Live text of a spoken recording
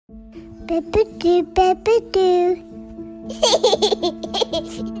Hi,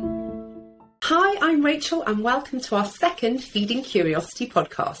 I'm Rachel and welcome to our second Feeding Curiosity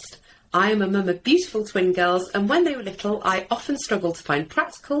podcast. I am a mum of beautiful twin girls, and when they were little, I often struggled to find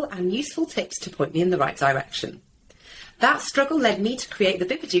practical and useful tips to point me in the right direction. That struggle led me to create the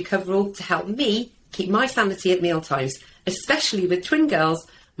Bibidoo coverall to help me keep my sanity at mealtimes, especially with twin girls,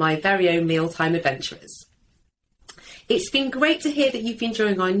 my very own mealtime adventurers. It's been great to hear that you've been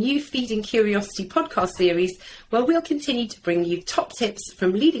enjoying our new Feeding Curiosity podcast series, where we'll continue to bring you top tips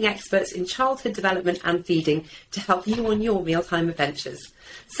from leading experts in childhood development and feeding to help you on your mealtime adventures.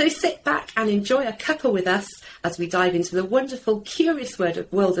 So sit back and enjoy a cuppa with us as we dive into the wonderful, curious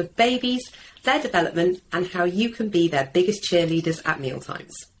world of babies, their development, and how you can be their biggest cheerleaders at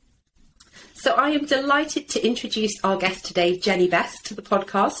mealtimes. So I am delighted to introduce our guest today, Jenny Best, to the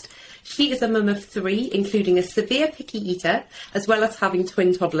podcast. She is a mum of 3, including a severe picky eater, as well as having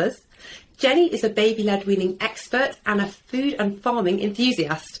twin toddlers. Jenny is a baby-led weaning expert and a food and farming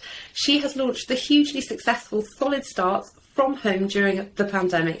enthusiast. She has launched the hugely successful Solid Starts from home during the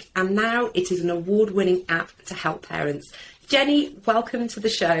pandemic, and now it is an award-winning app to help parents. Jenny, welcome to the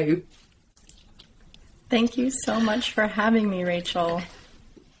show. Thank you so much for having me, Rachel.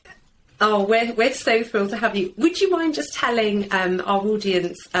 Oh, we're so thrilled to have you. Would you mind just telling our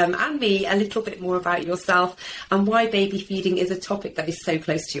audience and me a little bit more about yourself and why baby feeding is a topic that is so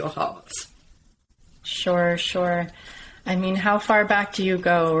close to your heart? Sure. I mean, how far back do you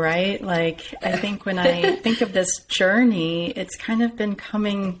go, right? Like, I think when I think of this journey, it's kind of been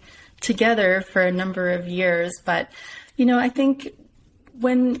coming together for a number of years. But, you know, I think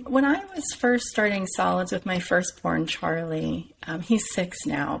when I was first starting solids with my firstborn, Charlie, he's 6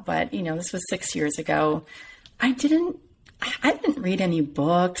 now, but, you know, this was 6 years ago. I didn't read any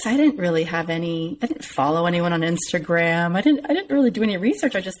books. I didn't follow anyone on Instagram. I didn't really do any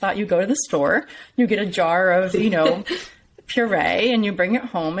research. I just thought you go to the store, you get a jar of, you know, puree and you bring it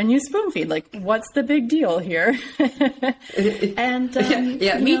home and you spoon feed. Like, what's the big deal here? And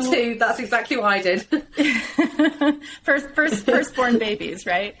me too. That's exactly what I did. Firstborn babies,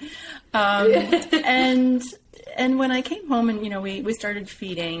 right? And when I came home and, you know, we started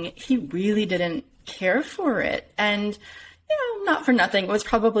feeding, he really didn't care for it. And, you know, not for nothing, it was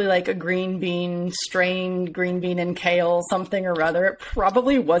probably like a strained green bean and kale, something or other. It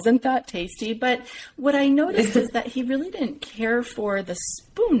probably wasn't that tasty. But what I noticed is that he really didn't care for the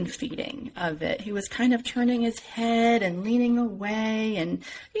spoon feeding of it. He was kind of turning his head and leaning away and,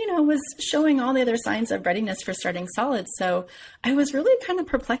 you know, was showing all the other signs of readiness for starting solids. So I was really kind of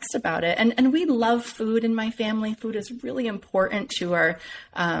perplexed about it. And we love food in my family. Food is really important to our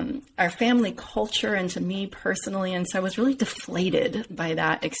family culture and to me personally. And so I was really deflated by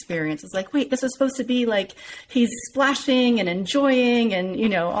that experience. It's like, wait, this was supposed to be like he's splashing and enjoying and, you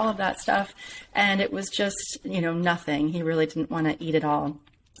know, all of that stuff. And it was just, you know, nothing. He really didn't want to eat it all.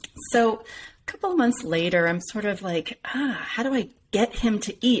 So a couple of months later, I'm sort of like, how do I get him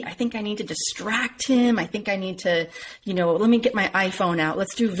to eat? I think I need to distract him. I think I need to, you know, let me get my iPhone out.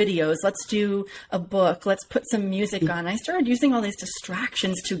 Let's do videos. Let's do a book. Let's put some music on. I started using all these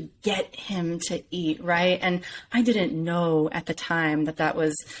distractions to get him to eat, right? And I didn't know at the time that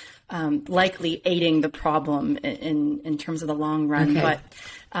was likely aiding the problem in terms of the long run. Okay.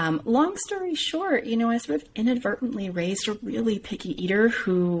 But long story short, you know, I sort of inadvertently raised a really picky eater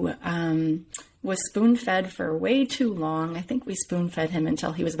who was spoon-fed for way too long. I think we spoon-fed him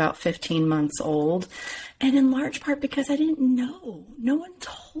until he was about 15 months old. And in large part because I didn't know. No one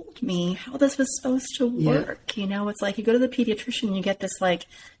told me how this was supposed to work. Yeah. You know, it's like you go to the pediatrician and you get this like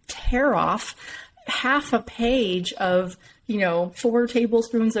tear off half a page of, you know, 4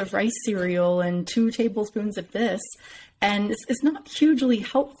 tablespoons of rice cereal and 2 tablespoons of this. And it's not hugely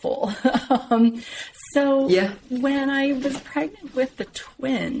helpful. When I was pregnant with the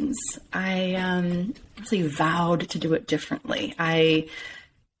twins, I really vowed to do it differently. For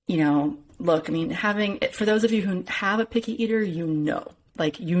those of you who have a picky eater, you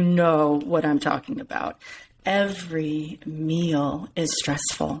know what I'm talking about. Every meal is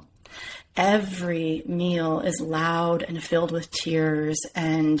stressful. Every meal is loud and filled with tears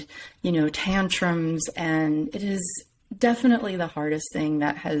and, you know, tantrums. And it is definitely the hardest thing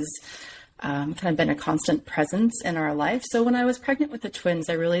that has kind of been a constant presence in our life. So when I was pregnant with the twins,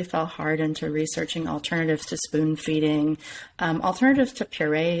 I really fell hard into researching alternatives to spoon feeding, alternatives to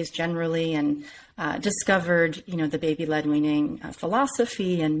purees generally, and discovered, you know, the baby-led weaning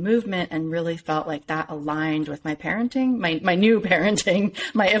philosophy and movement, and really felt like that aligned with my parenting, my new parenting,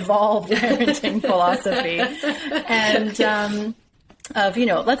 my evolved parenting philosophy. And of,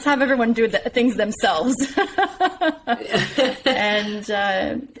 let's have everyone do the things themselves. And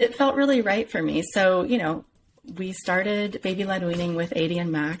it felt really right for me. So, we started baby-led weaning with Adie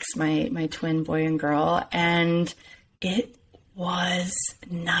and Max, my twin boy and girl, and it was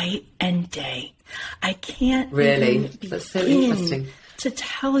night and day. I can't really even That's so interesting to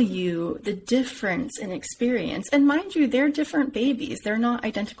tell you the difference in experience. And mind you, they're different babies. They're not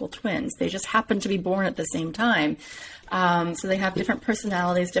identical twins. They just happen to be born at the same time. So they have different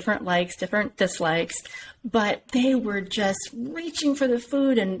personalities, different likes, different dislikes, but they were just reaching for the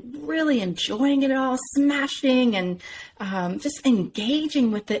food and really enjoying it all, smashing and just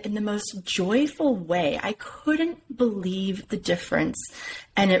engaging with it in the most joyful way. I couldn't believe the difference.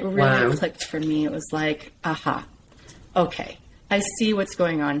 And it really clicked for me. It was like, aha, okay, I see what's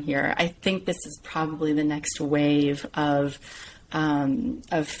going on here. I think this is probably the next wave of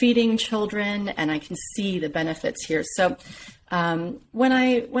feeding children, and I can see the benefits here. So when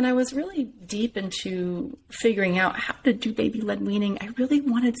I was really deep into figuring out how to do baby-led weaning, I really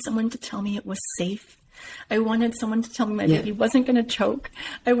wanted someone to tell me it was safe. I wanted someone to tell me my baby wasn't going to choke.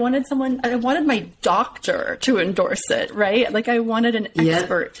 I wanted my doctor to endorse it, right? Like I wanted an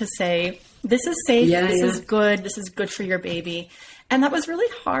expert to say, this is safe, this is good for your baby. And that was really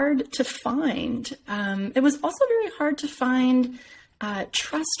hard to find. It was also very hard to find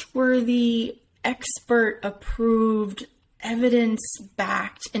trustworthy, expert-approved,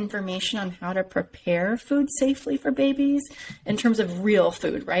 evidence-backed information on how to prepare food safely for babies in terms of real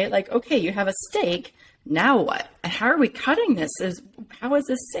food, right? Like, okay, you have a steak. Now what? How are we cutting this? How is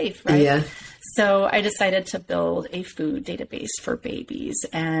this safe, right? Yeah. So I decided to build a food database for babies,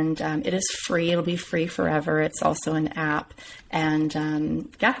 and it is free. It'll be free forever. It's also an app, and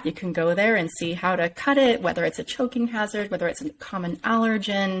you can go there and see how to cut it, whether it's a choking hazard, whether it's a common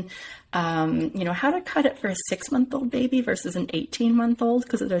allergen, how to cut it for a 6-month-old baby versus an 18-month-old,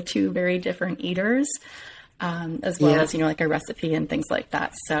 because they're two very different eaters. As well as, like a recipe and things like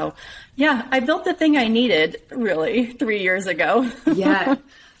that. So I built the thing I needed really 3 years ago. Yeah.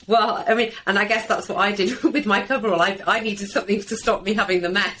 Well, I mean, and I guess that's what I did with my coverall. I needed something to stop me having the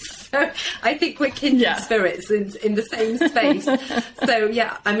mess. So I think we're kindred spirits in the same space.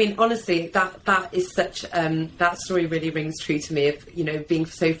 So I mean, honestly, that is such, that story really rings true to me of, being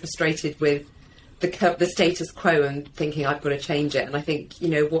so frustrated with the status quo and thinking I've got to change it. And I think,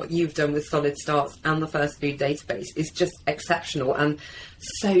 what you've done with Solid Starts and the First Food Database is just exceptional and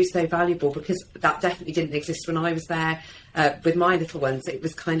so valuable, because that definitely didn't exist when I was there with my little ones. It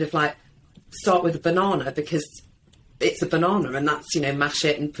was kind of like, start with a banana because it's a banana, and that's, mash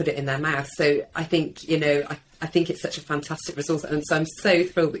it and put it in their mouth. So I think, I think it's such a fantastic resource. And so I'm so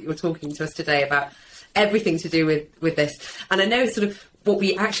thrilled that you're talking to us today about everything to do with this. And I know sort of what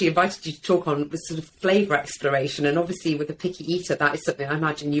we actually invited you to talk on was sort of flavour exploration, and obviously with a picky eater, that is something I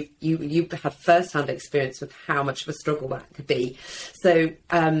imagine you've had first-hand experience with how much of a struggle that could be. So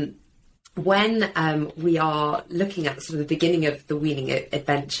when we are looking at sort of the beginning of the weaning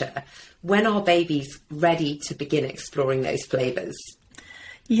adventure, when are babies ready to begin exploring those flavours?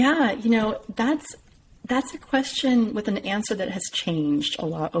 Yeah, that's a question with an answer that has changed a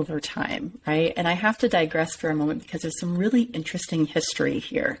lot over time, right? And I have to digress for a moment because there's some really interesting history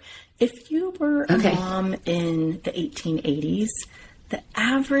here. If you were a mom in the 1880s, the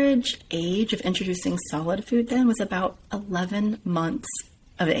average age of introducing solid food then was about 11 months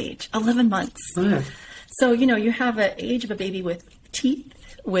of age. 11 months. Wow. So, you have an age of a baby with teeth,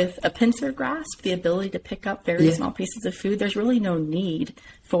 with a pincer grasp, the ability to pick up very small pieces of food. There's really no need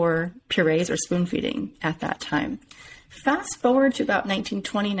for purees or spoon feeding at that time. Fast forward to about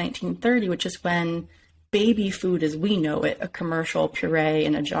 1920, 1930, which is when baby food as we know it, a commercial puree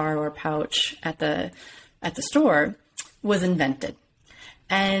in a jar or pouch at the store, was invented.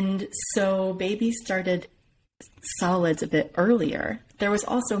 And so babies started solids a bit earlier. There was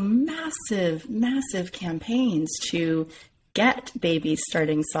also massive campaigns to get babies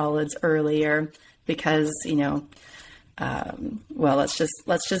starting solids earlier because,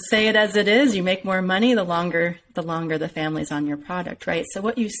 let's just say it as it is. You make more money the longer the family's on your product, right? So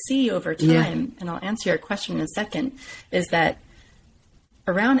what you see over time, and I'll answer your question in a second, is that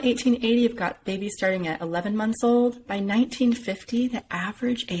around 1880, you've got babies starting at 11 months old. By 1950, the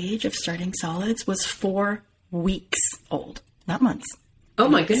average age of starting solids was 4 weeks old, not months. Oh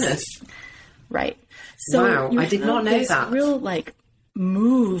my goodness. Right. So wow, I did not know that. Real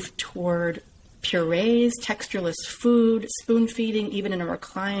move toward purees, textureless food, spoon feeding, even in a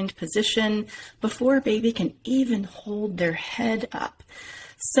reclined position, before a baby can even hold their head up.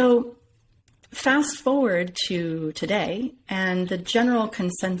 So fast forward to today, and the general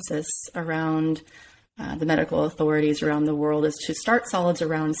consensus around the medical authorities around the world is to start solids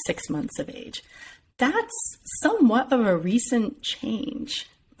around 6 months of age. That's somewhat of a recent change.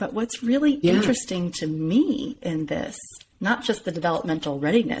 But what's really interesting to me in this, not just the developmental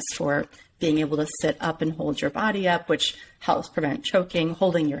readiness for being able to sit up and hold your body up, which helps prevent choking,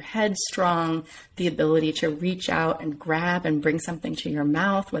 holding your head strong, the ability to reach out and grab and bring something to your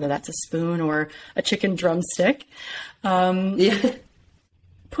mouth, whether that's a spoon or a chicken drumstick. Putting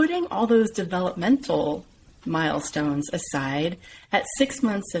all those developmental milestones aside, at 6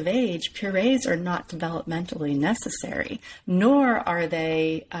 months of age, purees are not developmentally necessary, nor are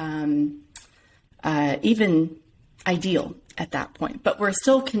they even ideal at that point. But we're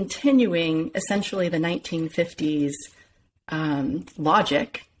still continuing essentially the 1950s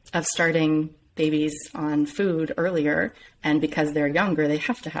logic of starting babies on food earlier, and because they're younger, they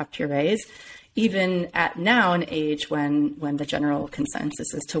have to have purees, even at now an age when the general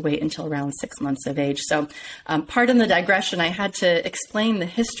consensus is to wait until around 6 months of age. So pardon the digression, I had to explain the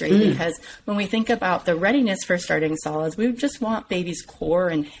history because when we think about the readiness for starting solids, we just want baby's core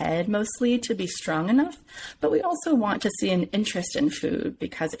and head mostly to be strong enough, but we also want to see an interest in food,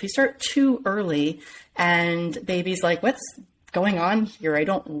 because if you start too early and baby's like, what's going on here? I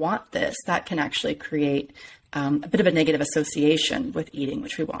don't want this. That can actually create a bit of a negative association with eating,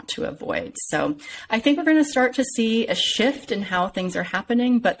 which we want to avoid. So I think we're going to start to see a shift in how things are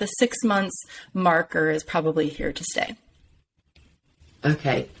happening, but the 6 months marker is probably here to stay.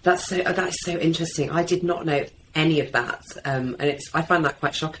 Okay, that's so interesting. I did not know any of that, and I find that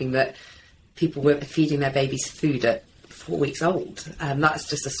quite shocking that people were feeding their babies food at 4 weeks old. That's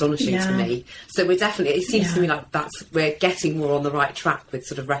just astonishing to me. So we're definitely, it seems to me like we're getting more on the right track with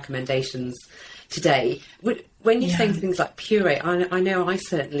sort of recommendations today. When you're saying things like puree, I know I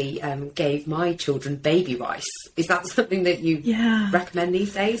certainly gave my children baby rice. Is that something that you recommend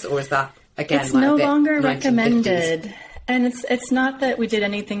these days, or is that again it's like no a bit longer 1950s? Recommended? And it's not that we did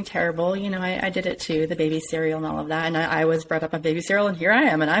anything terrible. You know, I did it too, the baby cereal and all of that. And I was brought up on baby cereal, and here I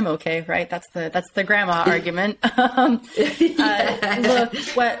am, and I'm okay, right? That's the grandma argument. Look,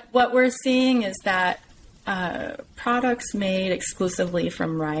 what we're seeing is that products made exclusively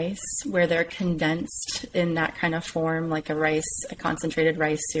from rice, where they're condensed in that kind of form, like a concentrated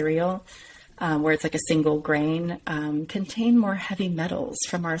rice cereal, where it's like a single grain, contain more heavy metals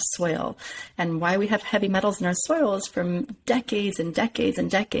from our soil. And why we have heavy metals in our soil is from decades and decades and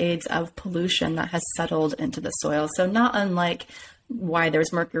decades of pollution that has settled into the soil. So not unlike why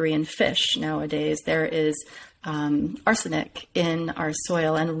there's mercury in fish nowadays, there is arsenic in our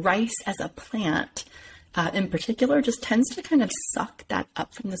soil, and rice as a plant in particular just tends to kind of suck that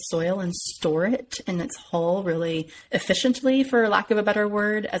up from the soil and store it in its hull really efficiently, for lack of a better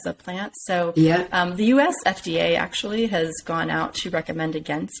word, as a plant. So the US FDA actually has gone out to recommend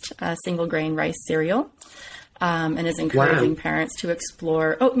against single grain rice cereal, and is encouraging parents to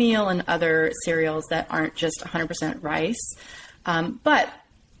explore oatmeal and other cereals that aren't just 100% rice. But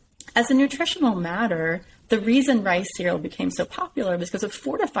as a nutritional matter, the reason rice cereal became so popular was because it's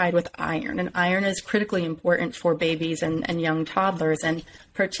fortified with iron, and iron is critically important for babies and young toddlers, and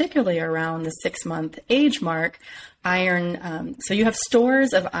particularly around the 6 month age mark. Iron, so you have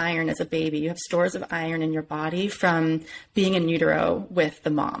stores of iron as a baby. You have stores of iron in your body from being in utero with the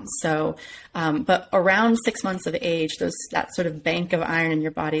mom. So, but around 6 months of age, that sort of bank of iron in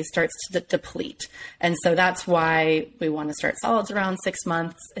your body starts to deplete. And so that's why we want to start solids around 6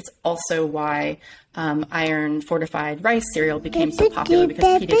 months. It's also why iron fortified rice cereal became so popular,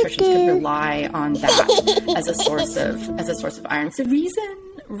 because pediatricians could rely on that as a source of iron. So the reason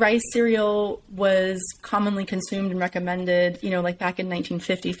rice cereal was commonly consumed and recommended, like back in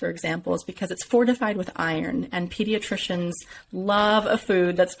 1950, for example, is because it's fortified with iron, and pediatricians love a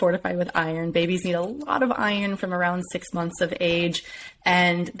food that's fortified with iron. Babies need a lot of iron from around 6 months of age,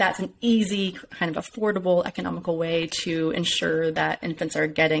 and that's an easy, kind of affordable, economical way to ensure that infants are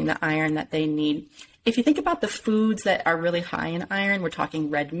getting the iron that they need. If you think about the foods that are really high in iron, we're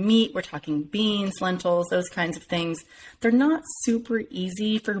talking red meat, we're talking beans, lentils, those kinds of things. They're not super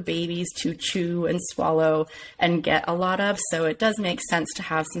easy for babies to chew and swallow and get a lot of. So it does make sense to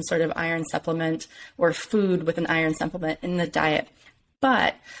have some sort of iron supplement or food with an iron supplement in the diet.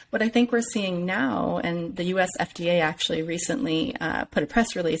 But what I think we're seeing now, and the US FDA actually recently put a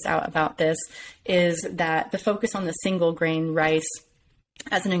press release out about this, is that the focus on the single grain rice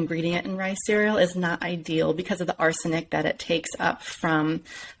as an ingredient in rice cereal is not ideal because of the arsenic that it takes up from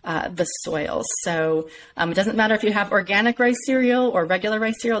the soil. So it doesn't matter if you have organic rice cereal or regular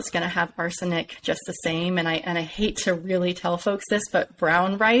rice cereal, it's going to have arsenic just the same. And I hate to really tell folks this, but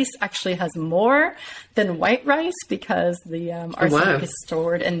brown rice actually has more than white rice because the arsenic is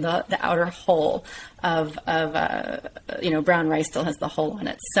stored in the outer hull of brown rice still has the hull in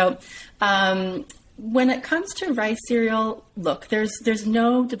it. So when it comes to rice cereal, look, there's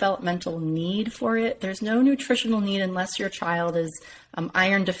no developmental need for it. There's no nutritional need unless your child is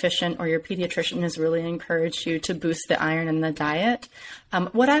iron deficient or your pediatrician has really encouraged you to boost the iron in the diet.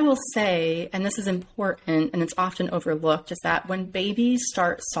 What I will say, and this is important and it's often overlooked, is that when babies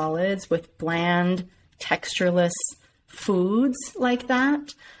start solids with bland, textureless foods like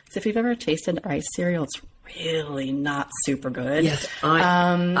that, so if you've ever tasted rice cereal, it's really not super good. Yes,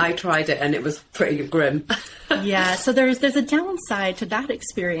 I tried it and it was pretty grim. Yeah, so there's a downside to that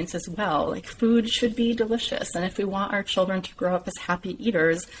experience as well. Like, food should be delicious, and if we want our children to grow up as happy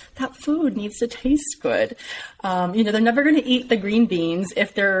eaters, that food needs to taste good. They're never going to eat the green beans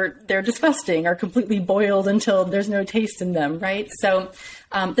if they're disgusting or completely boiled until there's no taste in them, right? So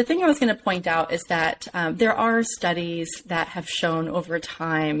the thing I was going to point out is that there are studies that have shown over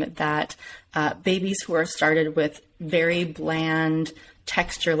time that babies who are started with very bland,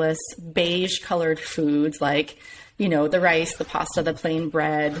 textureless, beige-colored foods like, the rice, the pasta, the plain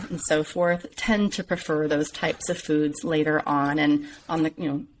bread, and so forth, tend to prefer those types of foods later on. And on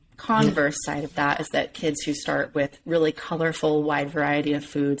the, converse side of that is that kids who start with really colorful, wide variety of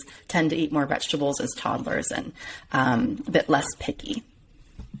foods tend to eat more vegetables as toddlers and a bit less picky.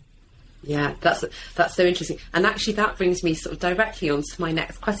 Yeah, that's so interesting. And actually that brings me sort of directly on to my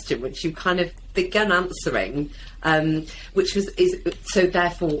next question, which you kind of began answering, which so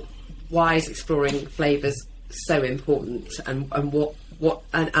therefore, why is exploring flavours so important, and what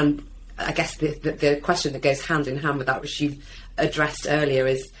and I guess the question that goes hand in hand with that, which you've addressed earlier,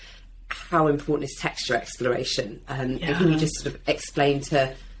 is how important is texture exploration? And can you just sort of explain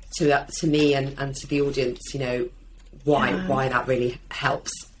to me and to the audience, why that really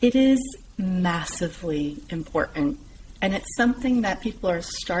helps? It is massively important, and it's something that people are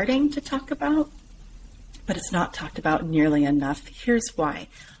starting to talk about, but it's not talked about nearly enough. Here's why.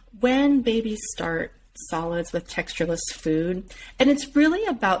 When babies start solids with textureless food, and it's really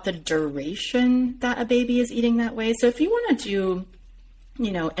about the duration that a baby is eating that way. So if you want to do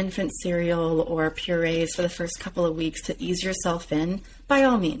infant cereal or purees for the first couple of weeks to ease yourself in, by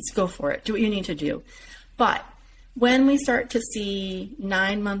all means, go for it. Do what you need to do. But when we start to see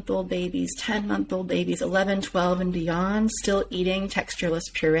 9-month-old babies, 10-month-old babies, 11, 12, and beyond still eating textureless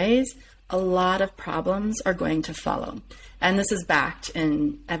purees, a lot of problems are going to follow. And this is backed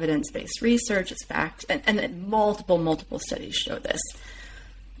in evidence-based research. It's backed, and multiple studies show this.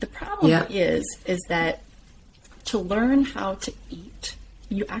 The problem is that to learn how to eat,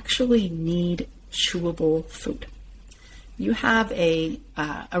 you actually need chewable food. You have a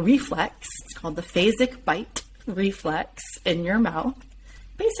reflex. It's called the phasic bite reflex in your mouth.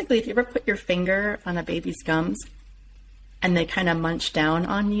 Basically, if you ever put your finger on a baby's gums and they kind of munch down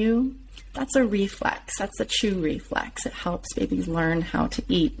on you, that's a reflex. That's a chew reflex. It helps babies learn how to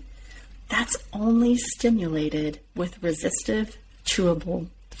eat. That's only stimulated with resistive, chewable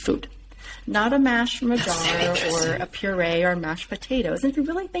food. Not a mash from a jar or a puree or mashed potatoes. And if you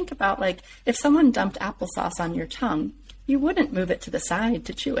really think about, if someone dumped applesauce on your tongue, you wouldn't move it to the side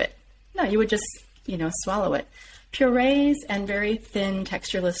to chew it. No, you would just swallow it. Purees and very thin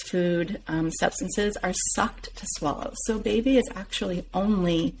textureless food substances are sucked to swallow. So baby is actually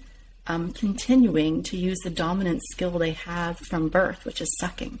only continuing to use the dominant skill they have from birth, which is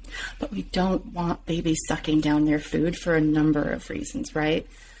sucking. But we don't want babies sucking down their food for a number of reasons, right?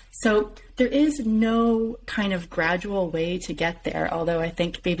 So there is no kind of gradual way to get there, although I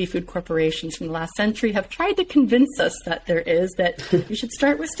think baby food corporations from the last century have tried to convince us that there is, that you should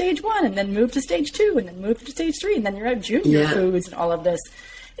start with stage 1 and then move to stage 2 and then move to stage 3 and then you're at junior foods and all of this.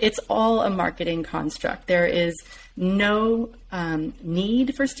 It's all a marketing construct. There is no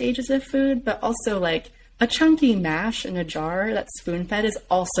need for stages of food, but also a chunky mash in a jar that's spoon-fed is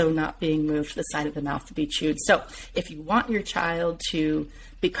also not being moved to the side of the mouth to be chewed. So if you want your child to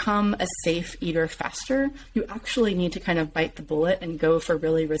become a safe eater faster, you actually need to kind of bite the bullet and go for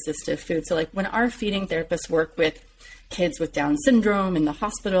really resistive food. So when our feeding therapists work with kids with Down syndrome in the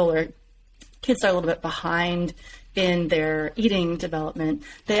hospital, or kids are a little bit behind in their eating development,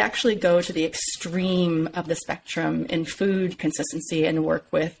 they actually go to the extreme of the spectrum in food consistency and work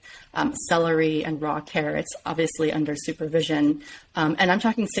with celery and raw carrots, obviously under supervision. And I'm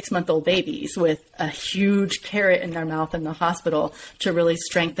talking 6-month-old babies with a huge carrot in their mouth in the hospital to really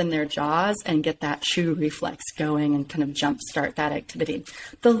strengthen their jaws and get that chew reflex going and kind of jumpstart that activity.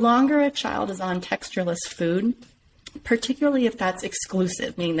 The longer a child is on textureless food, particularly if that's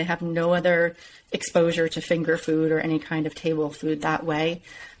exclusive, meaning they have no other exposure to finger food or any kind of table food that way,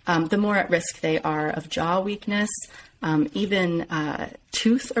 the more at risk they are of jaw weakness, even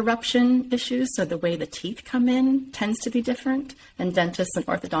tooth eruption issues. So the way the teeth come in tends to be different, and dentists and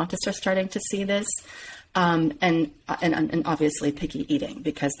orthodontists are starting to see this, and obviously picky eating,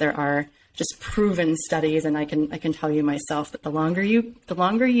 because there are just proven studies, and I can tell you myself that the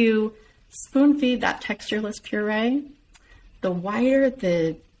longer you spoon feed that textureless puree, the wider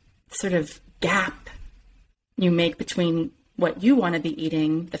the sort of gap you make between what you want to be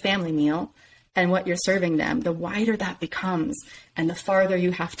eating, the family meal, and what you're serving them, the wider that becomes and the farther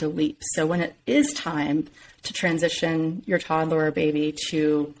you have to leap. So when it is time to transition your toddler or baby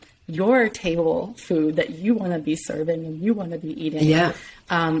to your table food that you want to be serving and you want to be eating,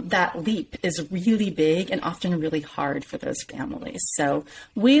 that leap is really big and often really hard for those families. So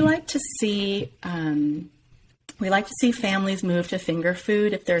we like to see families move to finger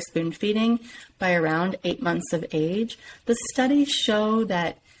food if they're spoon feeding by around 8 months of age. The studies show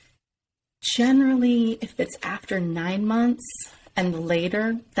that generally, if it's after 9 months and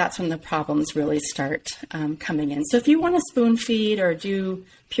later, that's when the problems really start coming in. So if you want to spoon feed or do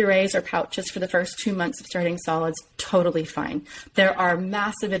purees or pouches for the first 2 months of starting solids, totally fine. There are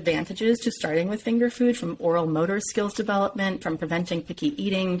massive advantages to starting with finger food, from oral motor skills development, from preventing picky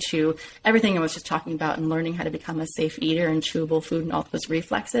eating, to everything I was just talking about, and learning how to become a safe eater and chewable food and all those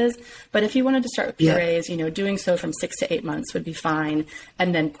reflexes. But if you wanted to start with purees, doing so from 6 to 8 months would be fine,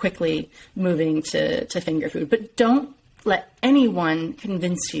 and then quickly moving to finger food. But don't let anyone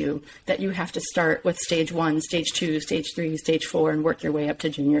convince you that you have to start with stage 1, stage 2, stage 3, stage 4, and work your way up to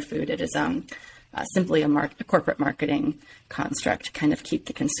junior food. It is simply a corporate marketing construct to kind of keep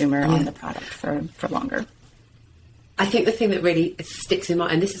the consumer on the product for longer. I think the thing that really sticks in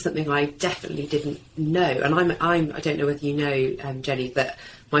mind, and this is something I definitely didn't know, and I don't know whether you know, Jenny, that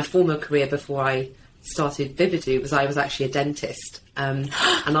my former career before I started Bibidoo was I was actually a dentist, and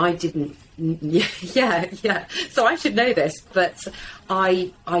I didn't. Yeah. So I should know this, but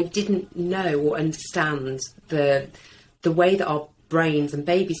I didn't know or understand the way that our brains and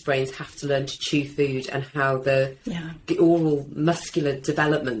babies' brains have to learn to chew food, and how the oral muscular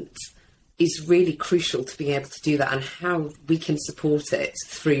development is really crucial to being able to do that, and how we can support it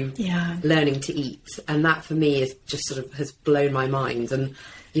through learning to eat. And that for me is just sort of has blown my mind. And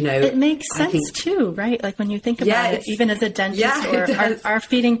it makes sense too, right? Like when you think about it, even as a dentist, or our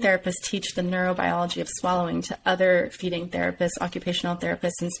feeding therapists teach the neurobiology of swallowing to other feeding therapists, occupational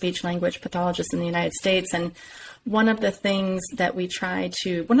therapists, and speech language pathologists in the United States. And one of the things that we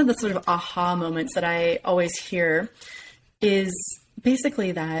one of the sort of aha moments that I always hear is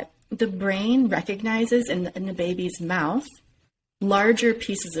basically that the brain recognizes in the baby's mouth larger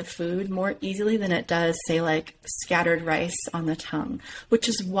pieces of food more easily than it does, say, like scattered rice on the tongue, which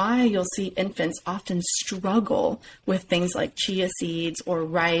is why you'll see infants often struggle with things like chia seeds or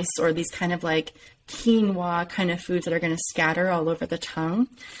rice or these kind of like quinoa kind of foods that are going to scatter all over the tongue.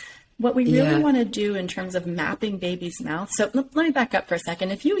 What we really want to do in terms of mapping baby's mouth. So let me back up for a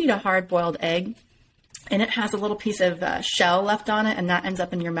second. If you eat a hard-boiled egg, and it has a little piece of shell left on it, and that ends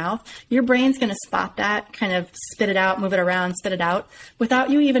up in your mouth, your brain's going to spot that, kind of spit it out, move it around, spit it out,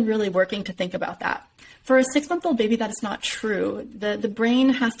 without you even really working to think about that. For a 6-month-old baby, that is not true. The brain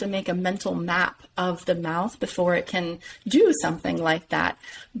has to make a mental map of the mouth before it can do something like that.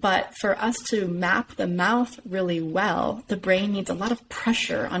 But for us to map the mouth really well, the brain needs a lot of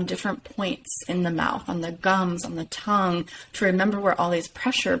pressure on different points in the mouth, on the gums, on the tongue, to remember where all these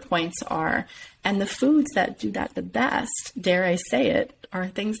pressure points are. And the foods that do that the best, dare I say it, are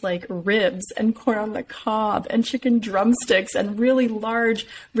things like ribs and corn on the cob and chicken drumsticks and really large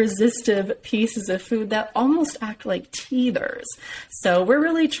resistive pieces of food that almost act like teethers. So we're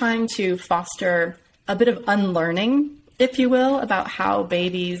really trying to foster a bit of unlearning, if you will, about how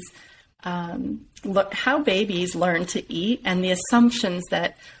babies learn to eat, and the assumptions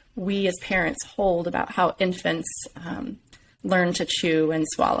that we as parents hold about how infants learn to chew and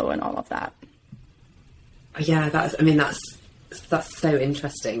swallow and all of that. Yeah, that's so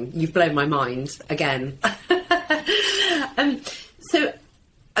interesting. You've blown my mind again. So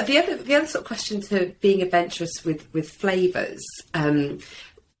the other sort of question to being adventurous with flavours,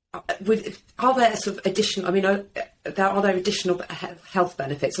 are there sort of additional, I mean, are there additional health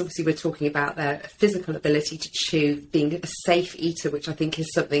benefits? Obviously, we're talking about their physical ability to chew, being a safe eater, which I think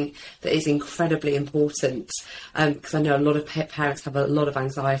is something that is incredibly important, because I know a lot of parents have a lot of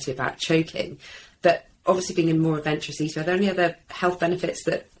anxiety about choking. But obviously, being a more adventurous eater, are there any other health benefits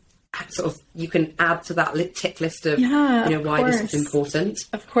that sort of you can add to that tick list of, why this is important?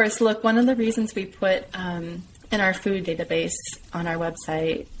 Of course. Look, one of the reasons we put in our food database on our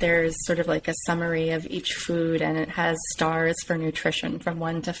website, there's sort of like a summary of each food, and it has stars for nutrition from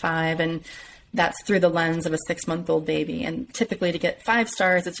 1 to 5. And that's through the lens of a 6-month-old baby. And typically to get 5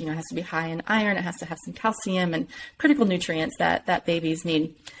 stars, it has to be high in iron. It has to have some calcium and critical nutrients that babies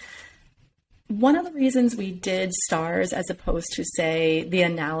need. One of the reasons we did stars as opposed to, say, the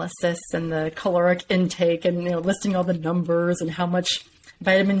analysis and the caloric intake and, listing all the numbers and how much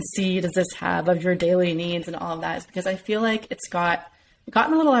vitamin C does this have of your daily needs and all of that, is because I feel like it's gotten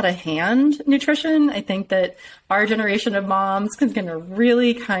a little out of hand, nutrition. I think that our generation of moms is going to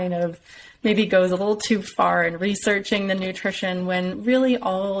really kind of maybe goes a little too far in researching the nutrition, when really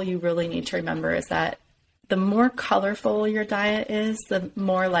all you really need to remember is that the more colorful your diet is, the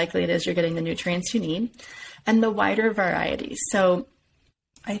more likely it is you're getting the nutrients you need, and the wider variety. So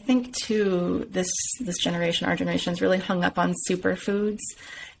I think too, this generation, our generation, is really hung up on superfoods,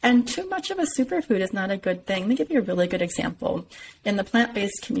 and too much of a superfood is not a good thing. Let me give you a really good example. In the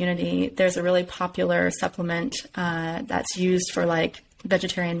plant-based community, there's a really popular supplement that's used for like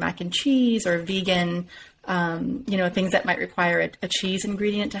vegetarian mac and cheese or vegan, things that might require a cheese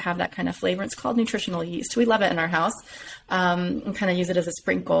ingredient to have that kind of flavor. It's called nutritional yeast. We love it in our house. And kind of use it as a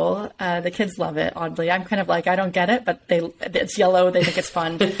sprinkle. The kids love it, oddly. I'm kind of like, I don't get it, but it's yellow. They think it's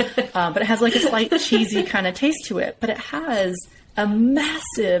fun. But it has like a slight cheesy kind of taste to it. But it has a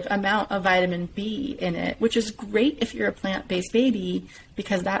massive amount of vitamin B in it, which is great if you're a plant-based baby,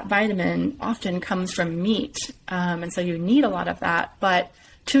 because that vitamin often comes from meat. And so you need a lot of that. But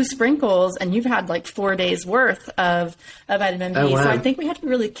 2 sprinkles and you've had like 4 days worth of vitamin B. Oh, wow. So I think we have to be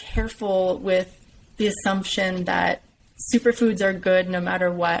really careful with the assumption that superfoods are good no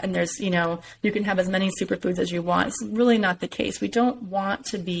matter what. And there's, you can have as many superfoods as you want. It's really not the case. We don't want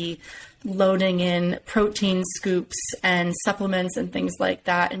to be loading in protein scoops and supplements and things like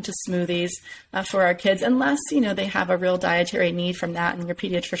that into smoothies for our kids, unless, they have a real dietary need from that and your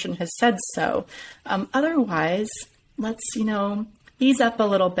pediatrician has said so. Otherwise, let's, ease up a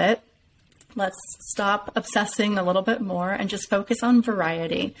little bit. Let's stop obsessing a little bit more and just focus on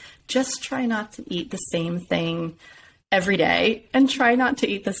variety. Just try not to eat the same thing every day, and try not to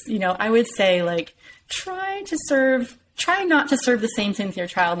eat this, I would say like, try not to serve the same thing to your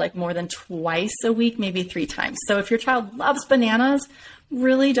child like more than twice a week, maybe 3 times. So if your child loves bananas,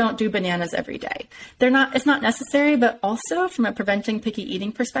 really don't do bananas every day. It's not necessary, but also from a preventing picky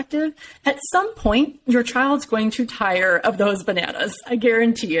eating perspective, at some point, your child's going to tire of those bananas. I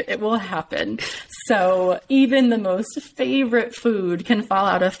guarantee it will happen. So even the most favorite food can fall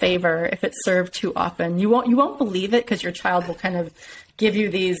out of favor if it's served too often. You won't believe it, because your child will kind of give you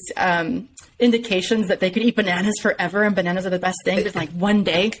these indications that they could eat bananas forever and bananas are the best thing. But like one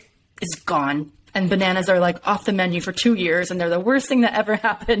day is gone. And bananas are like off the menu for 2 years, and they're the worst thing that ever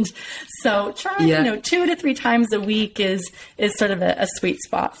happened. So try, 2 to 3 times a week is sort of a sweet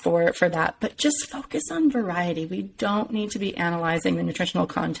spot for that. But just focus on variety. We don't need to be analyzing the nutritional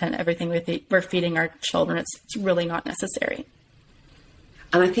content, everything we're feeding our children. It's really not necessary.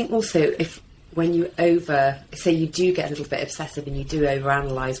 And I think also when you say you do get a little bit obsessive and you do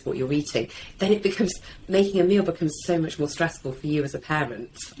overanalyze what you're eating, then making a meal becomes so much more stressful for you as a parent,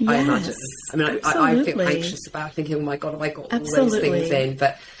 yes, I imagine. I mean, I feel anxious about thinking, oh my God, have I got all those things in?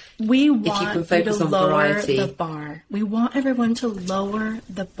 But we want if you can focus to on lower variety, the bar. We want everyone to lower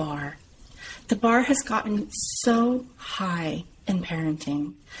the bar. The bar has gotten so high in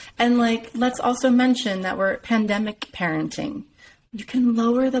parenting. And let's also mention that we're pandemic parenting. You can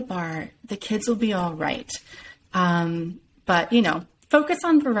lower the bar. The kids will be all right. But, focus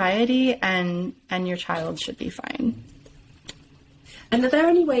on variety and your child should be fine. And are there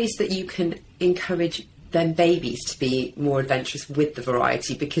any ways that you can encourage then babies to be more adventurous with the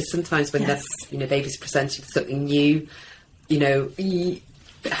variety? Because sometimes when babies presenting something new,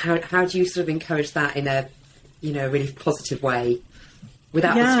 how do you sort of encourage that in a, really positive way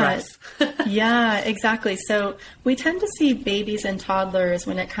without the stress? Yeah, exactly. So we tend to see babies and toddlers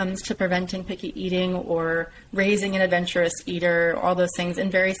when it comes to preventing picky eating or raising an adventurous eater, all those things in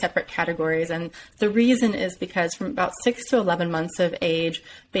very separate categories. And the reason is because from about 6 to 11 months of age,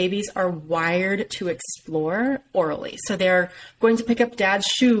 babies are wired to explore orally. So they're going to pick up dad's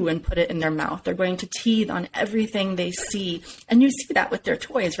shoe and put it in their mouth. They're going to teethe on everything they see. And you see that with their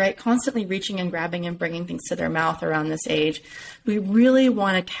toys, right? Constantly reaching and grabbing and bringing things to their mouth around this age. We really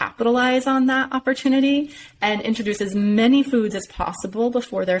want to capitalize on that opportunity and introduce as many foods as possible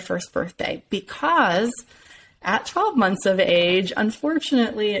before their first birthday, because at 12 months of age,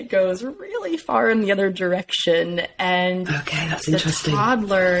 unfortunately, it goes really far in the other direction. And okay, that's the interesting.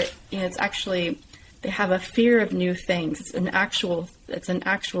 toddler, it's actually, they have a fear of new things. It's an actual,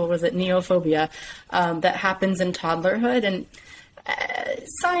 was it neophobia that happens in toddlerhood. And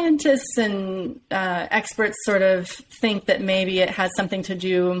scientists and experts sort of think that maybe it has something to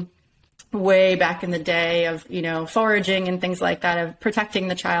do way back in the day of, foraging and things like that, of protecting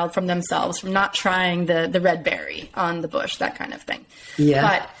the child from themselves, from not trying the red berry on the bush, that kind of thing. Yeah.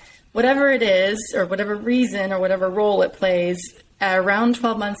 But whatever it is, or whatever reason, or whatever role it plays, around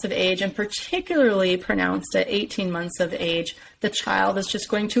 12 months of age, and particularly pronounced at 18 months of age, the child is just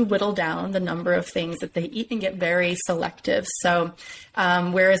going to whittle down the number of things that they eat and get very selective. So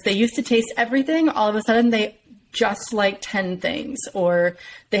whereas they used to taste everything, all of a sudden they just like 10 things, or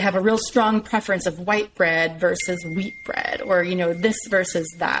they have a real strong preference of white bread versus wheat bread, or, this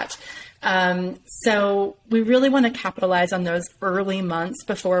versus that. So we really want to capitalize on those early months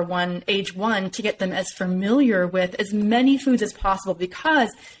before age one to get them as familiar with as many foods as possible,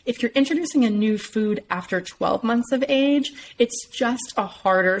 because if you're introducing a new food after 12 months of age, it's just a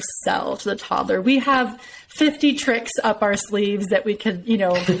harder sell to the toddler. We have 50 tricks up our sleeves that we could,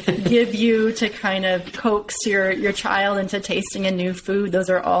 give you to kind of coax your child into tasting a new food. Those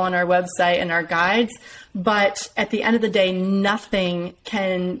are all on our website and our guides. But at the end of the day, nothing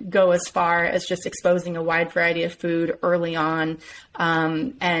can go as far as just exposing a wide variety of food early on,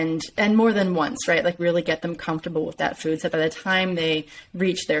 and more than once, right? Like really get them comfortable with that food. So by the time they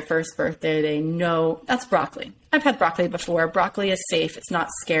reach their first birthday, they know that's broccoli. I've had broccoli before. Broccoli is safe. It's not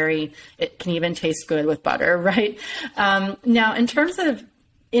scary. It can even taste good with butter, right? Now, in terms of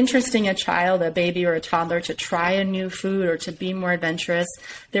interesting a child, a baby or a toddler, to try a new food or to be more adventurous,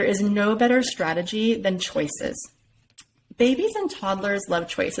 there is no better strategy than choices. Babies and toddlers love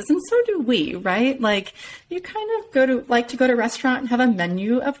choices, and so do we, right? Like, you kind of like to go to a restaurant and have a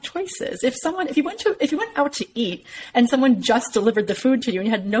menu of choices. If you went out to eat and someone just delivered the food to you and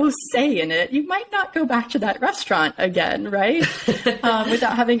you had no say in it, you might not go back to that restaurant again, right?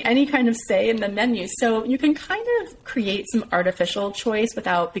 Without having any kind of say in the menu. So you can kind of create some artificial choice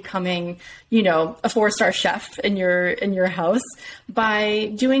without becoming, a 4-star chef in your house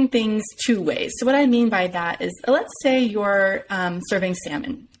by doing things two ways. So what I mean by that is, let's say you're serving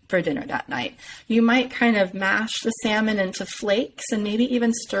salmon for dinner that night. You might kind of mash the salmon into flakes and maybe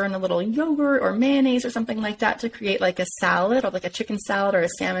even stir in a little yogurt or mayonnaise or something like that to create like a salad, or like a chicken salad or a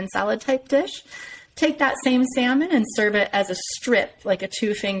salmon salad type dish. Take that same salmon and serve it as a strip, like a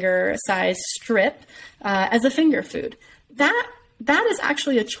 2-finger size strip, as a finger food. That is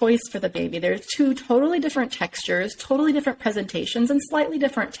actually a choice for the baby. There's 2 totally different textures, totally different presentations, and slightly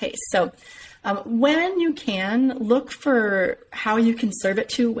different tastes. So when you can, look for how you can serve it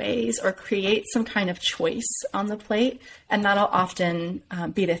 2 ways or create some kind of choice on the plate. And that'll often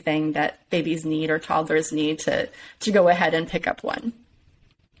be the thing that babies need or toddlers need to go ahead and pick up one.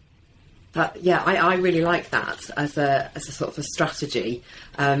 I really like that as a sort of a strategy.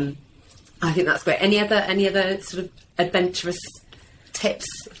 I think that's great. Any other sort of adventurous tips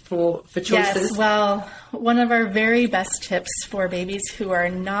for choices? Yes, well, one of our very best tips for babies who are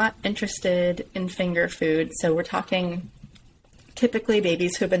not interested in finger food, so we're talking typically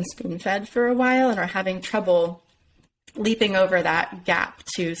babies who have been spoon-fed for a while and are having trouble leaping over that gap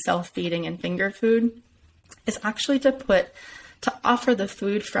to self-feeding and finger food, is actually to offer the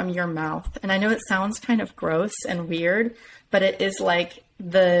food from your mouth. And I know it sounds kind of gross and weird, but it is like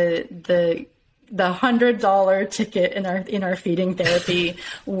the $100 ticket in our feeding therapy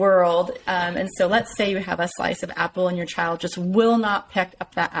world. And so let's say you have a slice of apple and your child just will not pick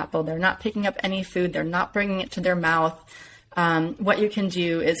up that apple. They're not picking up any food. They're not bringing it to their mouth. What you can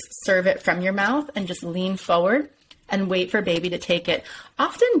do is serve it from your mouth and just lean forward and wait for baby to take it.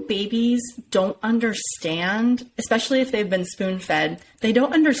 Often babies don't understand, especially if they've been spoon-fed, they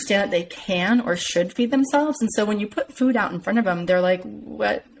don't understand that they can or should feed themselves. And so when you put food out in front of them, they're like,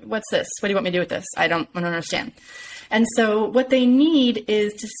 what's this? What do you want me to do with this? I don't understand. And so what they need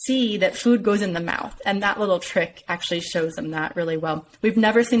is to see that food goes in the mouth. And that little trick actually shows them that really well. We've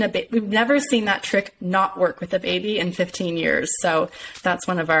never seen that trick not work with a baby in 15 years. So that's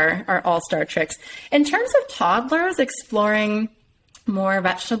one of our all-star tricks. In terms of toddlers exploring more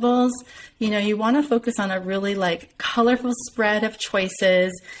vegetables, you want to focus on a really colorful spread of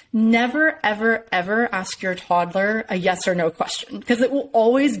choices. Never, ever, ever ask your toddler a yes or no question, because it will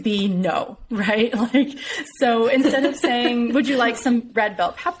always be no, right? So instead of saying, would you like some red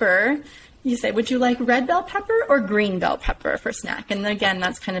bell pepper? You say, would you like red bell pepper or green bell pepper for snack? And again,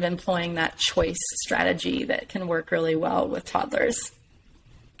 that's kind of employing that choice strategy that can work really well with toddlers.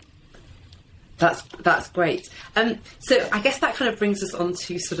 That's great. So I guess that kind of brings us on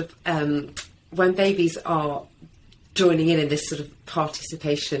to sort of when babies are joining in this sort of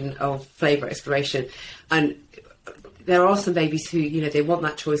participation of flavour exploration, and there are some babies who, they want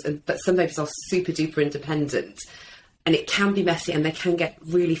that choice, but some babies are super duper independent, and it can be messy and they can get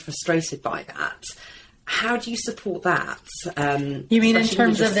really frustrated by that. How do you support that? You mean in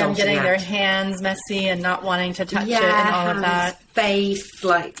terms of them getting their hands messy and not wanting to touch it and all of that? Face,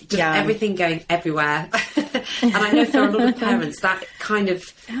 everything going everywhere. And I know for a lot of parents that kind of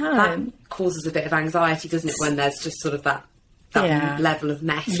that causes a bit of anxiety, doesn't it, when there's just sort of that level of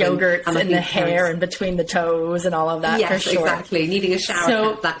mess. Yogurts and in the hair and between the toes and all of that. Yes, for sure. Exactly. Needing a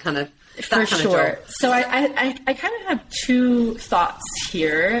shower, that kind of for sure. So I kind of have two thoughts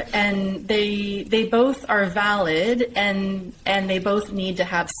here, and they both are valid, and they both need to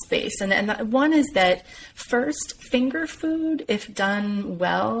have space. And one is that first, finger food, if done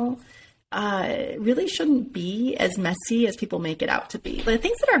well, really shouldn't be as messy as people make it out to be. The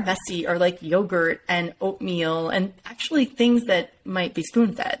things that are messy are like yogurt and oatmeal, and actually things that might be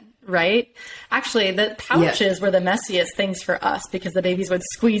spoon-fed. Right? Actually, the pouches were the messiest things for us because the babies would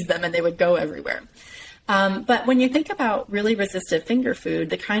squeeze them and they would go everywhere. But when you think about really resistive finger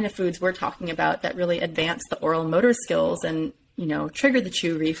food, the kind of foods we're talking about that really advance the oral motor skills and, trigger the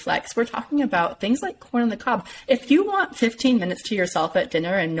chew reflex, we're talking about things like corn on the cob. If you want 15 minutes to yourself at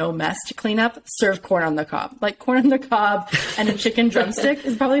dinner and no mess to clean up, serve corn on the cob. Corn on the cob and a chicken drumstick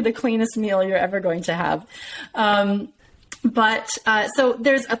is probably the cleanest meal you're ever going to have. But so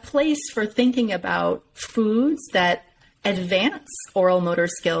there's a place for thinking about foods that advance oral motor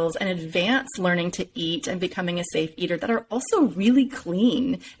skills and advance learning to eat and becoming a safe eater that are also really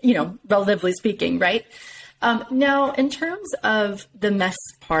clean, relatively speaking, right? Now, in terms of the mess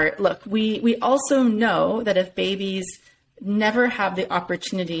part, look, we also know that if babies never have the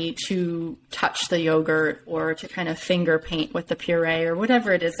opportunity to touch the yogurt or to kind of finger paint with the puree or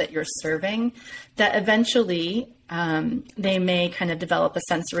whatever it is that you're serving, that eventually they may kind of develop a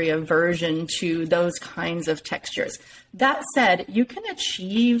sensory aversion to those kinds of textures. That said, you can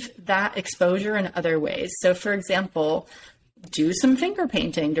achieve that exposure in other ways. So for example, do some finger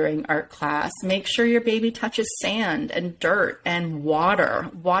painting during art class. Make sure your baby touches sand and dirt and water.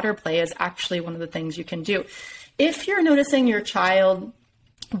 Water play is actually one of the things you can do. If you're noticing your child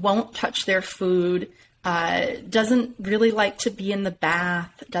won't touch their food, doesn't really like to be in the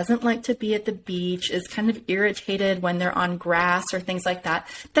bath, doesn't like to be at the beach, is kind of irritated when they're on grass or things like that,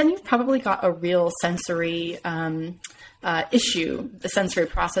 then you've probably got a real sensory issue, the sensory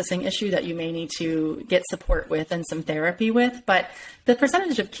processing issue that you may need to get support with and some therapy with. But the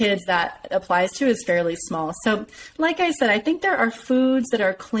percentage of kids that applies to is fairly small. So like I said, I think there are foods that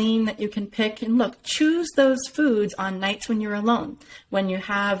are clean that you can pick, and look, choose those foods on nights when you're alone, when you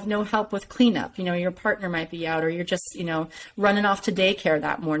have no help with cleanup, your partner might be out, or you're just, running off to daycare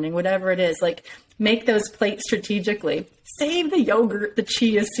that morning, whatever it is. Make those plates strategically. Save the yogurt, the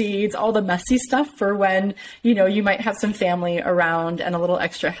chia seeds, all the messy stuff for when, you might have some family around and a little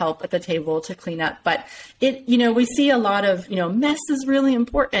extra help at the table to clean up. But we see a lot of, mess is really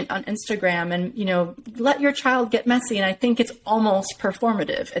important on Instagram, and, let your child get messy. And I think it's almost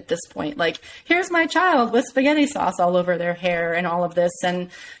performative at this point. Here's my child with spaghetti sauce all over their hair and all of this. And,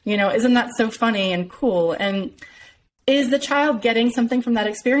 isn't that so funny and cool? And is the child getting something from that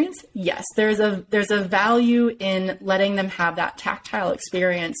experience? Yes, there's a value in letting them have that tactile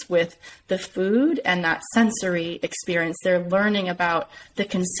experience with the food and that sensory experience. They're learning about the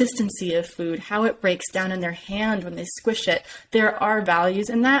consistency of food, how it breaks down in their hand when they squish it. There are values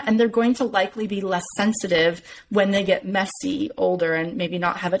in that, and they're going to likely be less sensitive when they get messy, older, and maybe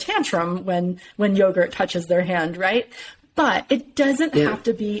not have a tantrum when yogurt touches their hand, right? But it doesn't have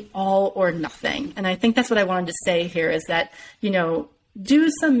to be all or nothing. And I think that's what I wanted to say here is that, do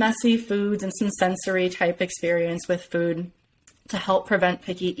some messy foods and some sensory type experience with food. to help prevent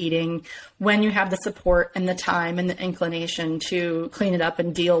picky eating when you have the support and the time and the inclination to clean it up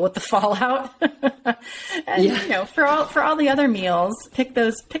and deal with the fallout. And you know, for all the other meals, pick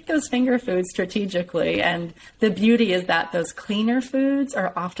those finger foods strategically. And the beauty is that those cleaner foods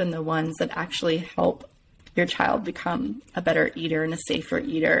are often the ones that actually help your child become a better eater and a safer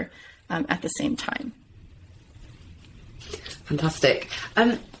eater at the same time. Fantastic.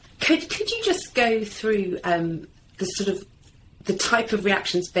 Could you just go through the type of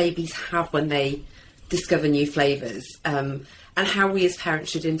reactions babies have when they discover new flavours, and how we as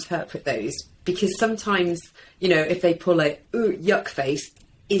parents should interpret those? Because sometimes, you know, if they pull a yuck face,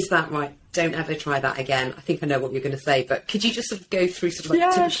 is that right? Don't ever try that again. I think I know what you're going to say, but could you just sort of go through sort of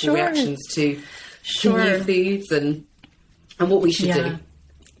like typical reactions to new foods and what we should do?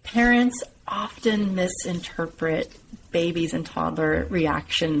 Parents often misinterpret babies and toddler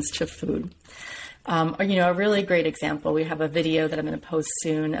reactions to food. You know, a really great example, we have a video that I'm going to post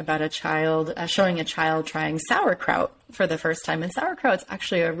soon about a child, showing a child trying sauerkraut for the first time. And sauerkraut's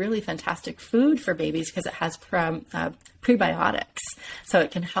actually a really fantastic food for babies because it has prebiotics. So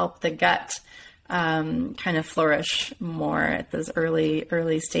it can help the gut kind of flourish more at those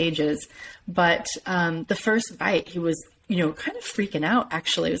early stages. But the first bite, he was, you know, kind of freaking out,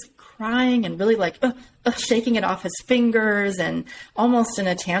 actually. He was crying and really like shaking it off his fingers and almost in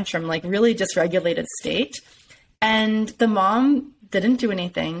a tantrum, like really dysregulated state. And the mom didn't do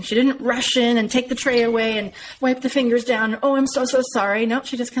anything. She didn't rush in and take the tray away and wipe the fingers down. Oh, I'm so sorry. Nope,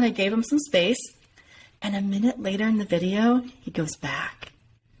 she just kind of gave him some space. And a minute later in the video, he goes back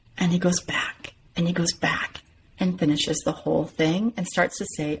and he goes back and he goes back and finishes the whole thing and starts to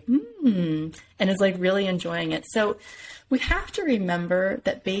say, and is like really enjoying it. So we have to remember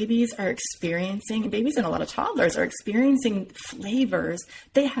that babies and a lot of toddlers are experiencing flavors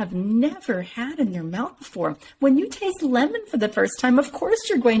they have never had in their mouth before. When you taste lemon for the first time, of course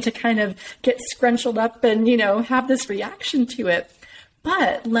you're going to kind of get scrunched up and, you know, have this reaction to it.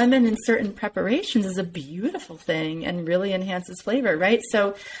 But lemon in certain preparations is a beautiful thing and really enhances flavor, right?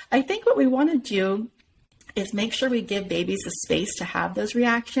 So I think what we want to do is make sure we give babies the space to have those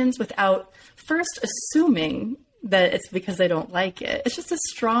reactions without first assuming that it's because they don't like it. It's just a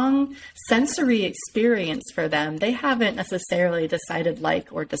strong sensory experience for them. They haven't necessarily decided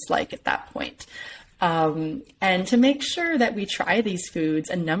like or dislike at that point. And to make sure that we try these foods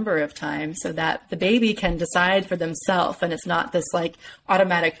a number of times so that the baby can decide for themselves and it's not this like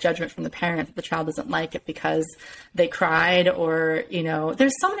automatic judgment from the parent that the child doesn't like it because they cried or, you know,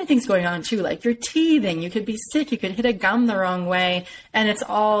 there's so many things going on too, like you're teething, you could be sick, you could hit a gum the wrong way, and it's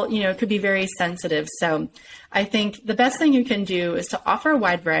all, you know, it could be very sensitive. So I think the best thing you can do is to offer a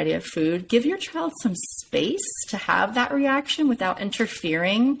wide variety of food, give your child some space to have that reaction without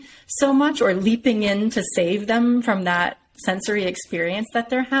interfering so much or leaping in to save them from that sensory experience that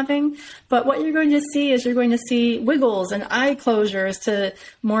they're having. But what you're going to see is you're going to see wiggles and eye closures to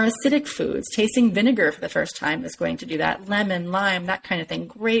more acidic foods. Tasting vinegar for the first time is going to do that. Lemon, lime, that kind of thing.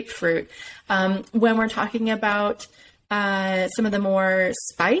 Grapefruit. When we're talking about some of the more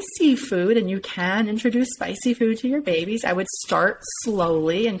spicy food, and you can introduce spicy food to your babies, I would start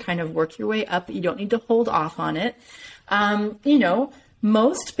slowly and kind of work your way up. You don't need to hold off on it. You know,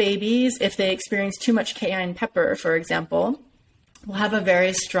 most babies, if they experience too much cayenne pepper, for example, will have a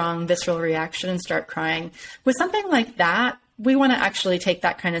very strong visceral reaction and start crying. With something like that, we want to actually take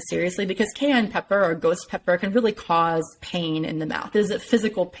that kind of seriously because cayenne pepper or ghost pepper can really cause pain in the mouth. There's a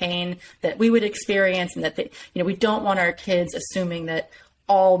physical pain that we would experience, and that we don't want our kids assuming that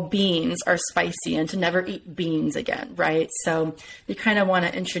all beans are spicy and to never eat beans again, right? So you kind of want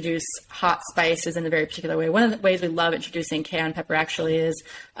to introduce hot spices in a very particular way. One of the ways we love introducing cayenne pepper actually is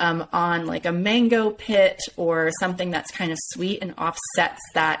on like a mango pit or something that's kind of sweet and offsets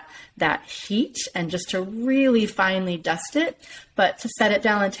that heat, and just to really finely dust it, but to set it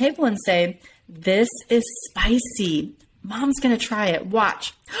down on the table and say, this is spicy. Mom's going to try it.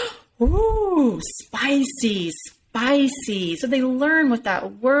 Watch. Ooh, spicy. So they learn what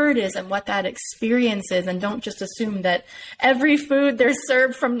that word is and what that experience is, and don't just assume that every food they're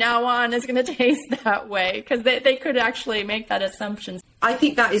served from now on is going to taste that way, because they could actually make that assumption. I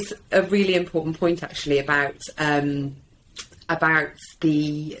think that is a really important point actually about the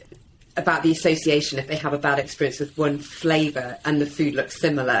association. If they have a bad experience with one flavour and the food looks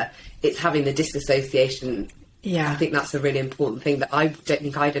similar, it's having the disassociation. Yeah, I think that's a really important thing that I don't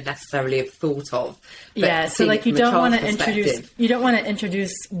think I'd necessarily have thought of. Yeah, so like you don't want to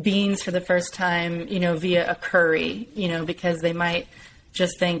introduce beans for the first time, via a curry, because they might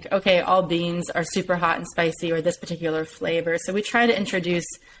just think, okay, all beans are super hot and spicy or this particular flavor. So we try to introduce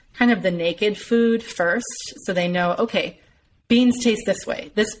kind of the naked food first, so they know, okay, beans taste this way.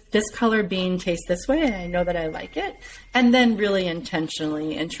 This color bean tastes this way, and I know that I like it. And then really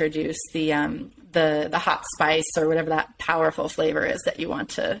intentionally introduce the hot spice or whatever that powerful flavor is that you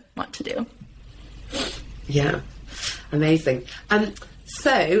want to do. Yeah, amazing.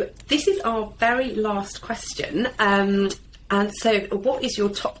 So this is our very last question. And so what is your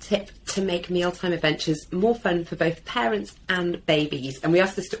top tip to make mealtime adventures more fun for both parents and babies? And we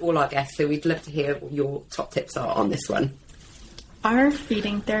ask this to all our guests, so we'd love to hear what your top tips are on this one. Our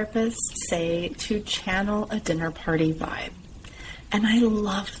feeding therapists say to channel a dinner party vibe. And I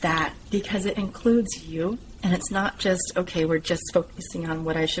love that because it includes you. And it's not just, okay, we're just focusing on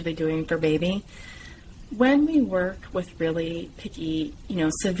what I should be doing for baby. When we work with really picky,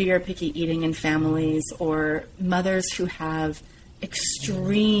 severe picky eating in families, or mothers who have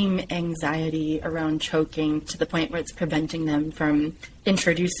extreme anxiety around choking to the point where it's preventing them from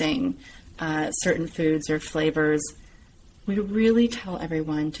introducing certain foods or flavors, we really tell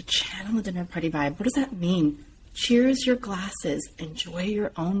everyone to channel the dinner party vibe. What does that mean? Cheers your glasses, enjoy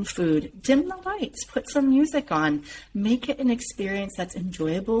your own food, dim the lights, put some music on, make it an experience that's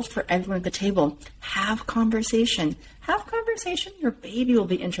enjoyable for everyone at the table. Have conversation your baby will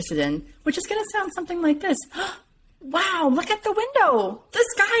be interested in, which is going to sound something like this. Wow, look at the window. The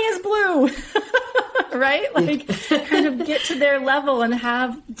sky is blue, right? Like kind of get to their level and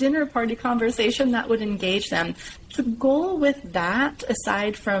have dinner party conversation that would engage them. The goal with that,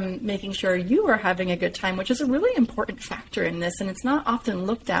 aside from making sure you are having a good time, which is a really important factor in this, and it's not often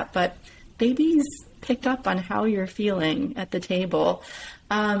looked at, but babies pick up on how you're feeling at the table.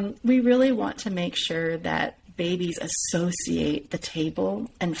 We really want to make sure that babies associate the table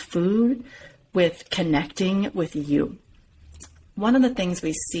and food with connecting with you. One of the things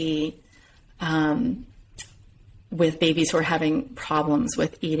we see with babies who are having problems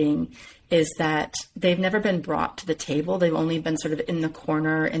with eating is that they've never been brought to the table. They've only been sort of in the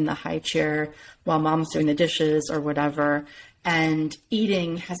corner, in the high chair, while mom's doing the dishes or whatever. And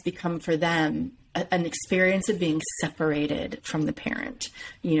eating has become for them an experience of being separated from the parent.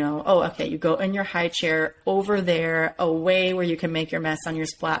 Okay, you go in your high chair over there, away where you can make your mess on your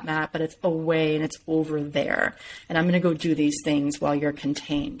splat mat, but it's away and it's over there. And I'm going to go do these things while you're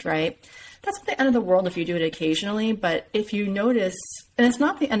contained, right? That's not the end of the world if you do it occasionally, but if you notice, and it's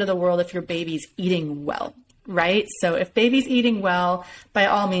not the end of the world if your baby's eating well, right? So if baby's eating well, by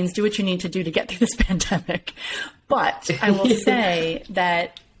all means, do what you need to do to get through this pandemic. But I will say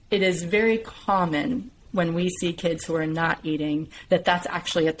that it is very common when we see kids who are not eating that that's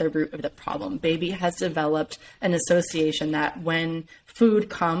actually at the root of the problem. Baby has developed an association that when food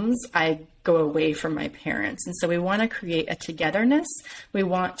comes, I go away from my parents. And so we want to create a togetherness. We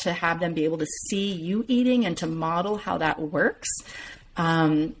want to have them be able to see you eating and to model how that works.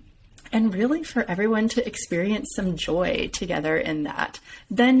 And really for everyone to experience some joy together in that.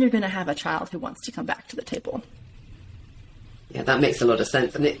 Then you're going to have a child who wants to come back to the table. Yeah, that makes a lot of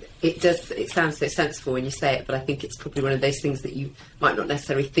sense. And it sounds so sensible when you say it, but I think it's probably one of those things that you might not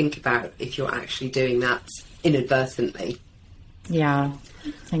necessarily think about if you're actually doing that inadvertently. Yeah,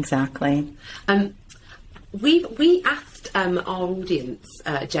 exactly. We asked our audience,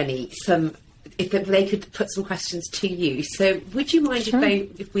 Jenny, if they could put some questions to you. So would you mind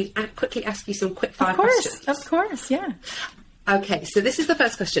if we quickly ask you some quick fire questions? Of course, yeah. Okay, so this is the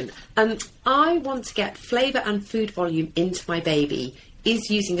first question. I want to get flavour and food volume into my baby. Is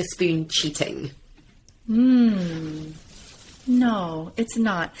using a spoon cheating? No, it's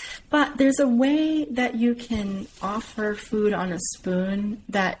not. But there's a way that you can offer food on a spoon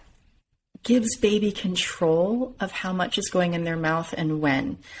that gives baby control of how much is going in their mouth and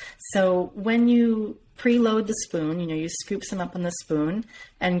when. So when you preload the spoon, you scoop some up on the spoon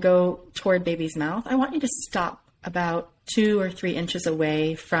and go toward baby's mouth, I want you to stop about 2 or 3 inches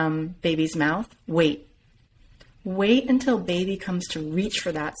away from baby's mouth. Wait until baby comes to reach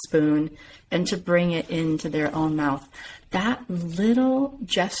for that spoon and to bring it into their own mouth. That little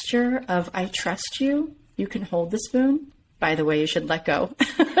gesture of I trust you, you can hold the spoon. By the way, you should let go.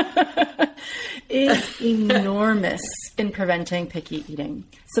 Is enormous in preventing picky eating.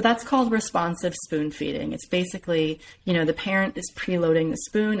 So that's called responsive spoon feeding. It's basically, the parent is preloading the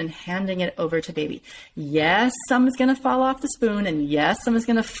spoon and handing it over to baby. Yes, some is going to fall off the spoon, and yes, some is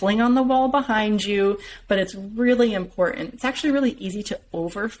going to fling on the wall behind you, but it's really important. It's actually really easy to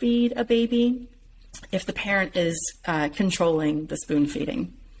overfeed a baby if the parent is controlling the spoon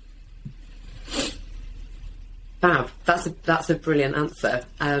feeding. Fab. That's a brilliant answer.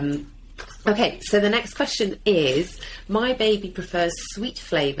 Okay, so the next question is, my baby prefers sweet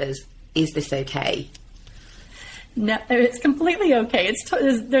flavours. Is this okay? No, it's completely okay.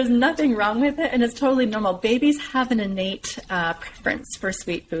 There's nothing wrong with it, and it's totally normal. Babies have an innate preference for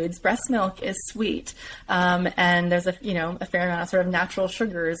sweet foods. Breast milk is sweet, and there's a fair amount of sort of natural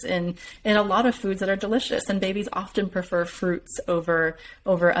sugars in a lot of foods that are delicious. And babies often prefer fruits over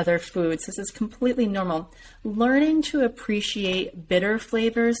other foods. This is completely normal. Learning to appreciate bitter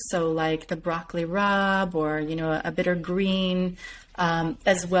flavors, so like the broccoli rub or a bitter green.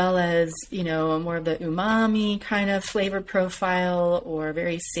 As well as, more of the umami kind of flavor profile or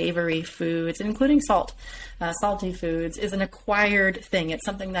very savory foods, including salty foods, is an acquired thing. It's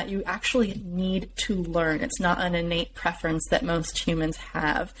something that you actually need to learn. It's not an innate preference that most humans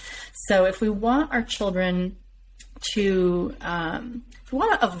have. So if we want our children to, if we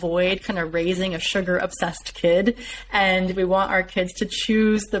want to avoid kind of raising a sugar obsessed kid, and we want our kids to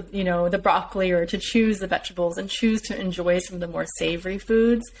choose the broccoli or to choose the vegetables and choose to enjoy some of the more savory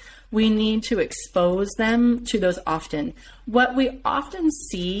foods, we need to expose them to those often. What we often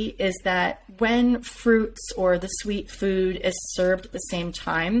see is that when fruits or the sweet food is served at the same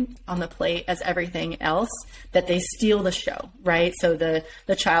time on the plate as everything else, that they steal the show, right? So the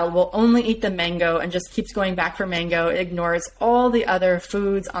child will only eat the mango and just keeps going back for mango, ignores all the other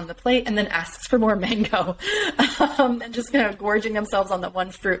foods on the plate, and then asks for more mango, and just kind of gorging themselves on the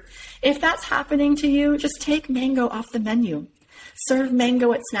one fruit. If that's happening to you, just take mango off the menu. Serve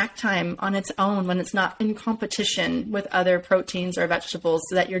mango at snack time on its own when it's not in competition with other proteins or vegetables,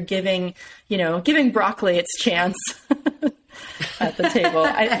 so that you're giving broccoli its chance at the table.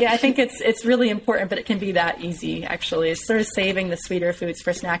 I think it's really important, but it can be that easy, actually. Sort of saving the sweeter foods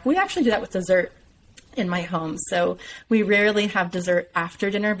for snack. We actually do that with dessert in my home. So we rarely have dessert after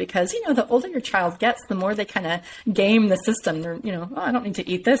dinner because, the older your child gets, the more they kind of game the system. They're, I don't need to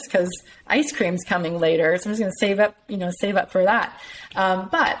eat this because ice cream's coming later. So I'm just going to save up for that.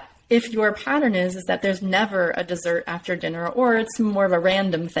 But if your pattern is that there's never a dessert after dinner, or it's more of a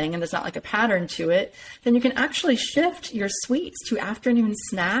random thing and there's not like a pattern to it, then you can actually shift your sweets to afternoon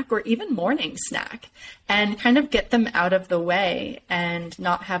snack or even morning snack and kind of get them out of the way and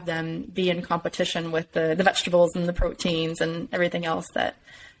not have them be in competition with the vegetables and the proteins and everything else that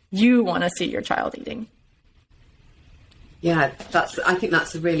you want to see your child eating. Yeah, I think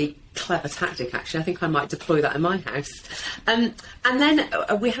that's a really clever tactic, actually. I think I might deploy that in my house. And then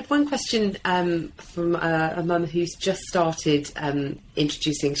we had one question from a mum who's just started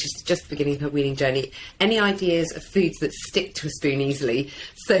introducing, she's just beginning her weaning journey. Any ideas of foods that stick to a spoon easily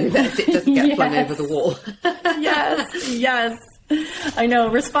so that it doesn't get flung over the wall? Yes. I know,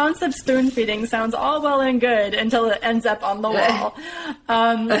 responsive spoon feeding sounds all well and good until it ends up on the wall.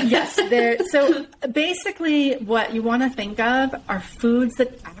 So basically what you want to think of are foods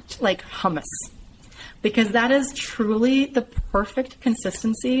that act like hummus, because that is truly the perfect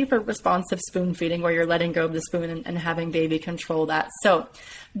consistency for responsive spoon feeding, where you're letting go of the spoon and having baby control that. So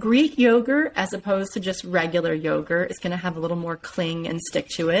Greek yogurt, as opposed to just regular yogurt, is going to have a little more cling and stick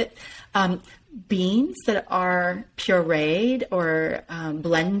to it. Beans that are pureed or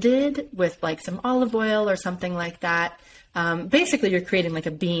blended with like some olive oil or something like that. Basically, you're creating like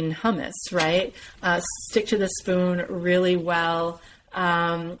a bean hummus, right? Stick to the spoon really well.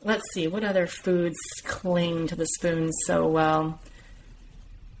 Let's see, what other foods cling to the spoon so well?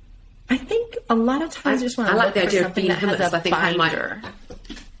 I think a lot of times you just want to look for something that has a binder.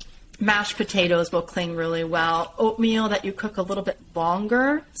 Mashed potatoes will cling really well. Oatmeal that you cook a little bit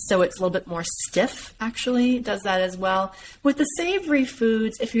longer, so it's a little bit more stiff, actually, does that as well. With the savory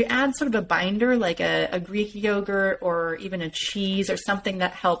foods, if you add sort of a binder, like a Greek yogurt or even a cheese or something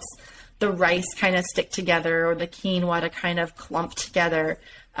that helps the rice kind of stick together or the quinoa to kind of clump together,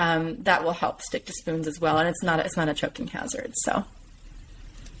 that will help stick to spoons as well. And it's not a choking hazard, so.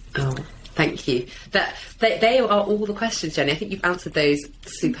 Oh. Thank you. They are all the questions, Jenny. I think you've answered those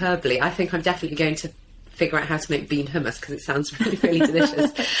superbly. I think I'm definitely going to figure out how to make bean hummus because it sounds really, really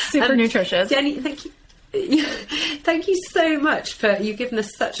delicious. Super nutritious. Jenny, thank you. Thank you so much you've given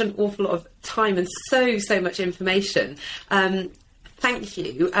us such an awful lot of time and so much information. Thank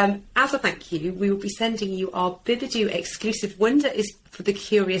you. As a thank you, we will be sending you our Bibidoo exclusive Wonder is for the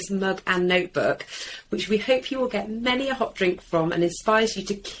Curious mug and notebook, which we hope you will get many a hot drink from and inspires you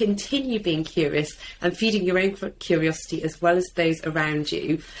to continue being curious and feeding your own curiosity as well as those around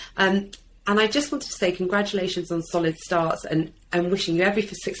you. And I just wanted to say congratulations on Solid Starts and wishing you every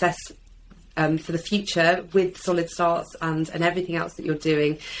success for the future with Solid Starts and everything else that you're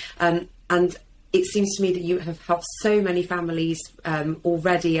doing. And it seems to me that you have helped so many families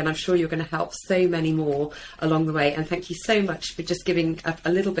already, and I'm sure you're going to help so many more along the way. And thank you so much for just giving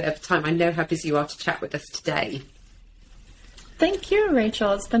a little bit of time. I know how busy you are to chat with us today. Thank you,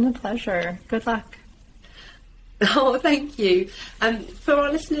 Rachel. It's been a pleasure. Good luck. Oh, thank you. For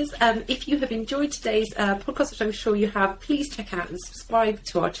our listeners, if you have enjoyed today's podcast, which I'm sure you have, please check out and subscribe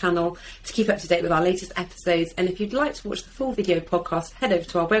to our channel to keep up to date with our latest episodes. And if you'd like to watch the full video podcast, head over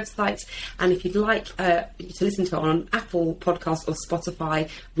to our website. And if you'd like to listen to it on Apple Podcasts or Spotify,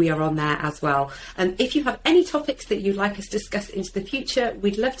 we are on there as well. And if you have any topics that you'd like us to discuss into the future,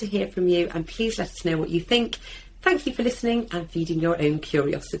 we'd love to hear from you. And please let us know what you think. Thank you for listening and feeding your own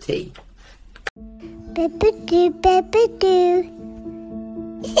curiosity. Pepper do.